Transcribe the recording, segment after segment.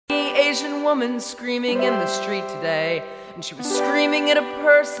Asian woman screaming in the street today. And she was screaming at a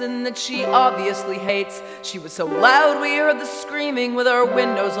person that she obviously hates. She was so loud we heard the screaming with our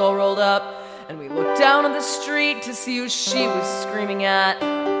windows all rolled up. And we looked down on the street to see who she was screaming at.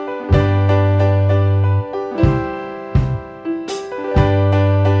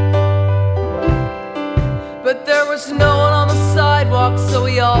 But there was no one on the sidewalk, so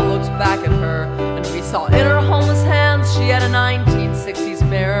we all looked back at her. And we saw in her homeless hands she had a 1960s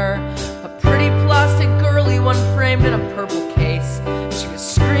mirror, a pretty plastic girly one framed in a purple case. And she was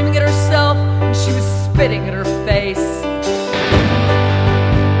screaming at herself, and she was spitting at her face.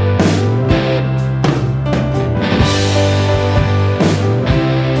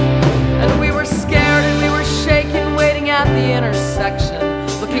 And we were scared and we were shaking, waiting at the intersection,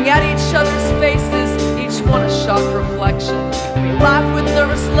 looking at each other's faces, each one a shocked reflection. And we laugh with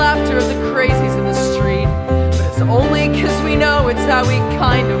nervous laughter at the crazies in the street, but it's only 'cause we know it's how we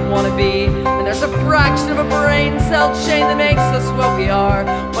kind of want to be. And there's a fraction of a brain cell chain that makes us what we are.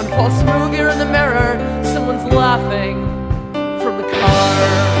 One false move, you're in the mirror, someone's laughing from the car.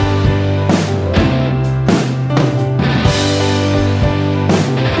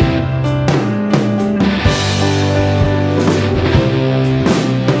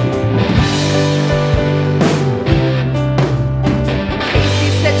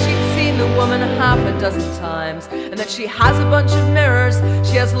 Half a dozen times, and that she has a bunch of mirrors,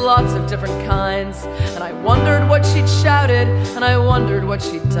 she has lots of different kinds. And I wondered what she'd shouted, and I wondered what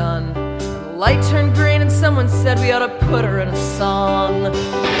she'd done. And the light turned green and someone said we ought to put her in a song.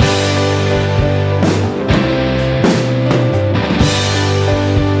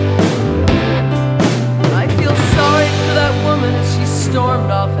 I feel sorry for that woman as she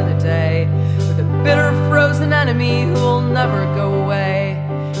stormed off in the day, with a bitter frozen enemy who will never go away.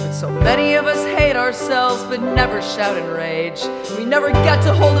 So many of us hate ourselves but never shout in rage. We never get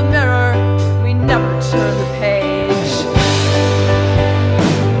to hold a mirror, we never turn the page.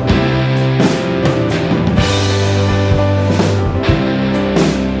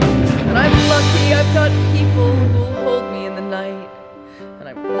 And I'm lucky I've got people who'll hold me in the night. And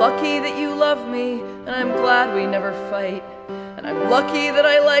I'm lucky that you love me, and I'm glad we never fight. And I'm lucky that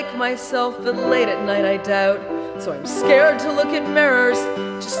I like myself, but late at night I doubt. So I'm scared to look at mirrors,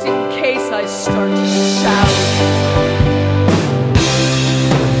 just in case I start to shout.